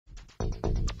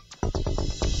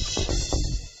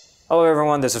Hello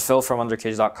everyone, this is Phil from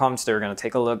underKG.com. Today we're going to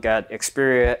take a look at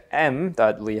Xperia M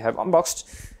that we have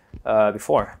unboxed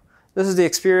before. This is the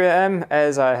Xperia M.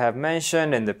 As I have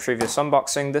mentioned in the previous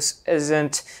unboxing, this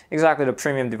isn't exactly the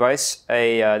premium device.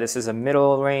 This is a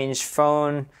middle range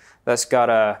phone that's got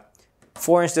a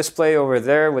 4-inch display over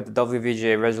there with the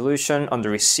WVGA resolution on the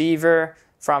receiver,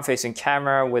 front-facing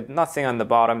camera with nothing on the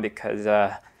bottom because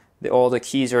all the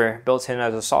keys are built in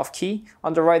as a soft key.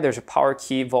 On the right, there's a power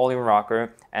key, volume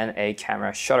rocker, and a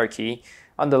camera shutter key.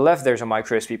 On the left, there's a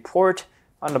micro USB port.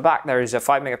 On the back, there is a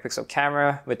 5-megapixel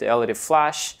camera with the LED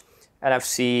flash,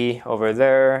 NFC over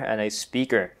there, and a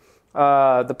speaker.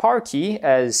 The power key,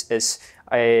 as is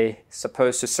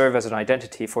supposed to serve as an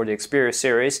identity for the Xperia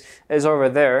series, is over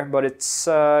there, but it's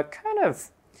kind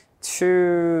of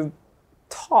too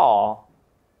tall,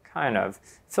 kind of.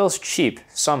 Feels cheap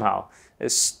somehow.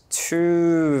 It's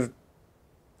too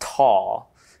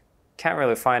tall. Can't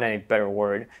really find any better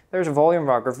word. There's a volume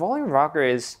rocker. Volume rocker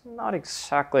is not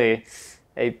exactly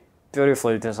a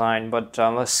beautifully designed, but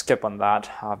let's skip on that.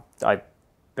 I've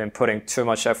been putting too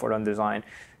much effort on design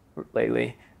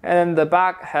lately. And the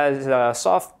back has a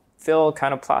soft feel,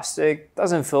 kind of plastic.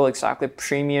 Doesn't feel exactly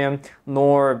premium,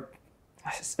 nor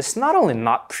it's not only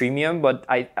not premium, but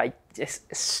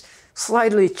it's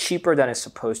slightly cheaper than it's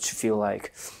supposed to feel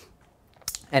like.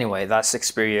 Anyway, that's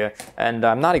Xperia, and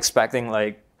I'm not expecting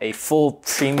like a full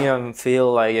premium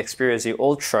feel like Xperia Z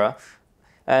Ultra,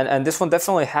 and this one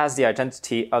definitely has the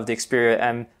identity of the Xperia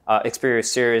M Xperia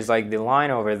series, like the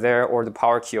line over there or the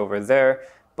power key over there,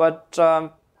 but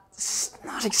it's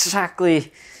not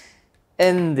exactly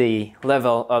in the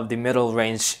level of the middle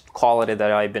range quality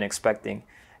that I've been expecting.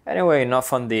 Anyway,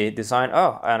 enough on the design.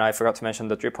 Oh, and I forgot to mention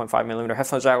the 3.5mm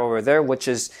headphone jack over there, which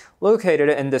is located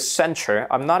in the center.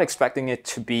 I'm not expecting it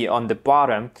to be on the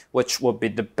bottom, which would be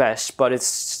the best, but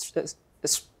it's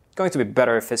going to be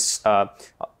better if it's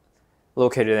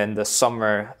located in the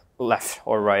somewhere left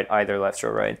or right, either left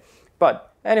or right.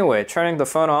 But anyway, turning the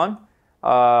phone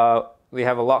on, we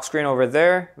have a lock screen over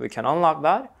there. We can unlock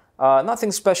that.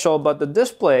 Nothing special, but the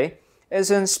display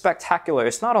isn't spectacular.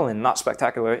 It's not only not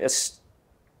spectacular, it's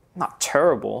not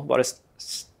terrible, but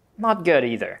it's not good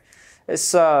either.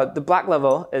 It's the black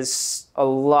level is a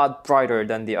lot brighter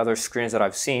than the other screens that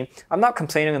I've seen. I'm not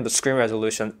complaining on the screen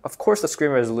resolution. Of course, the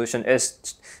screen resolution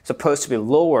is supposed to be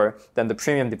lower than the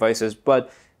premium devices, but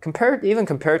even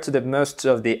compared to most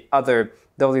of the other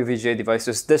WVGA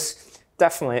devices, this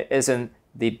definitely isn't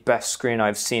the best screen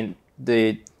I've seen.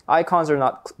 The icons are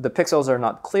not, the pixels are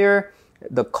not clear.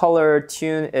 The color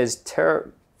tune is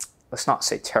let's not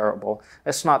say terrible.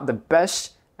 It's not the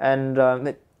best, and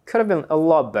it could have been a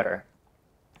lot better.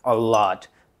 A lot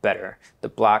better. The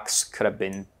blacks could have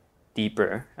been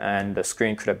deeper, and the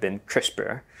screen could have been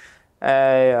crisper.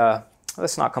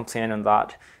 Let's not complain on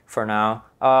that for now.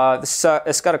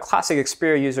 It's got a classic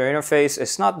Xperia user interface.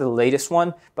 It's not the latest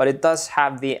one, but it does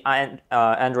have the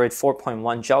Android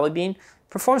 4.1 Jelly Bean.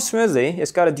 Performs smoothly.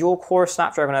 It's got a dual-core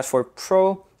Snapdragon S4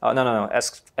 Pro.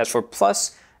 S4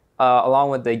 Plus. Along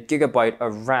with a gigabyte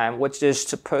of RAM, which is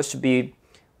supposed to be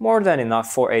more than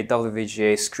enough for a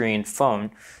WVGA screen phone.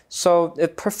 So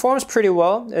it performs pretty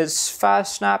well. It's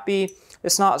fast, snappy.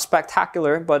 It's not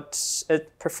spectacular, but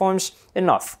it performs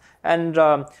enough. And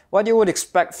what you would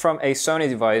expect from a Sony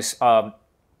device,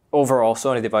 overall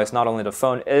Sony device, not only the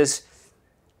phone, is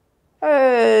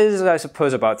I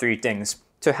suppose about 3 things.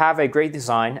 To have a great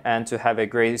design, and to have a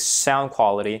great sound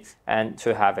quality, and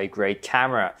to have a great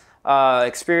camera.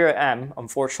 Xperia M,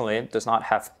 unfortunately, does not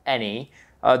have any.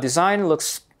 Design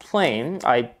looks plain.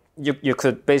 You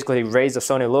could basically raise the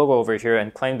Sony logo over here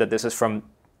and claim that this is from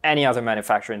any other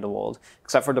manufacturer in the world.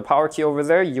 Except for the power key over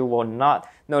there, you will not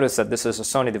notice that this is a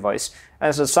Sony device.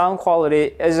 And so the sound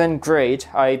quality isn't great.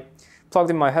 I plugged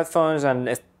in my headphones and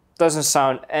it doesn't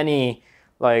sound any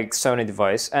like Sony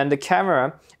device. And the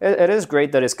camera, it is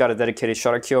great that it's got a dedicated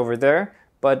shutter key over there,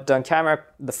 but on camera,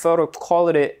 the photo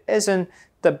quality isn't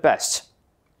the best.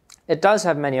 It does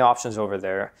have many options over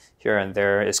there, here and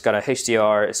there. It's got a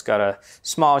HDR, it's got a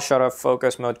small shutter,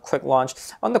 focus mode, quick launch.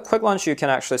 On the quick launch, you can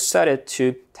actually set it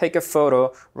to take a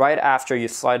photo right after you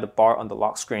slide the bar on the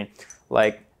lock screen.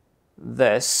 Like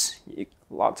this, you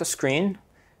lock the screen,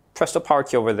 press the power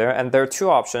key over there, and there are 2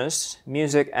 options,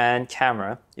 music and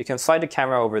camera. You can slide the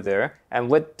camera over there, and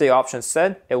with the option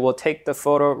set, it will take the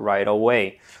photo right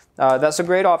away. That's a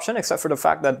great option, except for the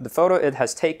fact that the photo it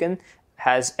has taken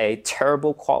has a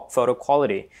terrible photo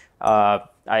quality.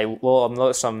 I will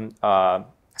upload some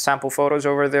sample photos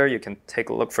over there. You can take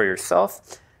a look for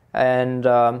yourself. And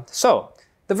so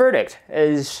the verdict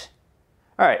is,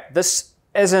 all right, this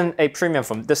isn't a premium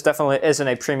phone. This definitely isn't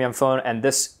a premium phone, and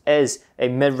this is a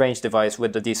mid-range device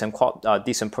with a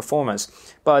decent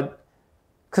performance. But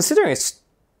considering its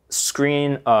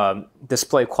screen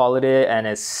display quality and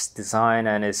its design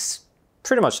and its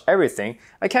pretty much everything,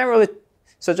 I can't really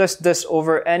suggest this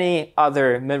over any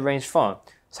other mid-range phone.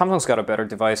 Samsung's got a better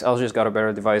device, LG's got a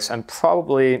better device, and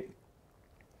probably,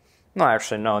 no,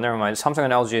 actually, no, never mind. Samsung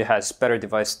and LG has better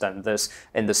device than this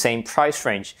in the same price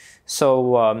range.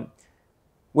 So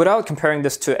without comparing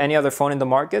this to any other phone in the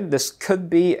market, this could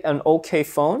be an okay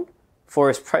phone for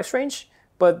its price range,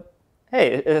 but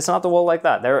hey, it's not the world like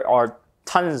that. There are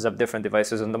tons of different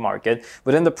devices in the market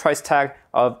within the price tag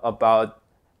of about,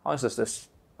 how much is this?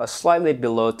 Slightly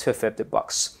below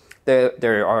 $250.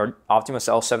 There are Optimus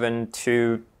L7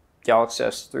 to Galaxy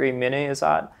S3 Mini, is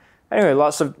that? Anyway,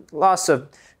 lots of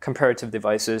comparative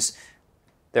devices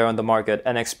there on the market,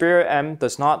 and Xperia M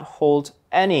does not hold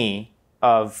any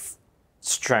of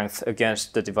strength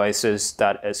against the devices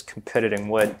that it's competing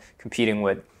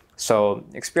with. So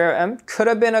Xperia M could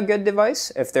have been a good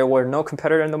device if there were no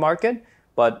competitor in the market,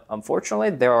 but unfortunately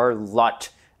there are lots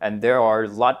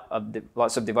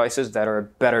of devices that are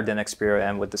better than Xperia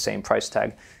M with the same price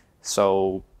tag.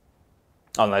 So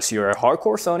unless you're a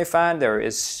hardcore Sony fan, there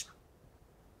is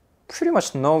pretty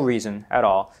much no reason at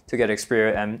all to get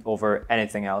Xperia M over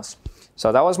anything else.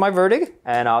 So that was my verdict,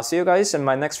 and I'll see you guys in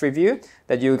my next review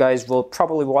that you guys will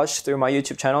probably watch through my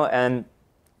YouTube channel and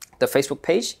the Facebook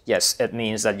page. Yes, it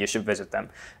means that you should visit them.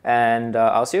 And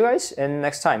I'll see you guys in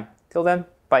next time. Till then,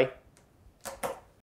 bye.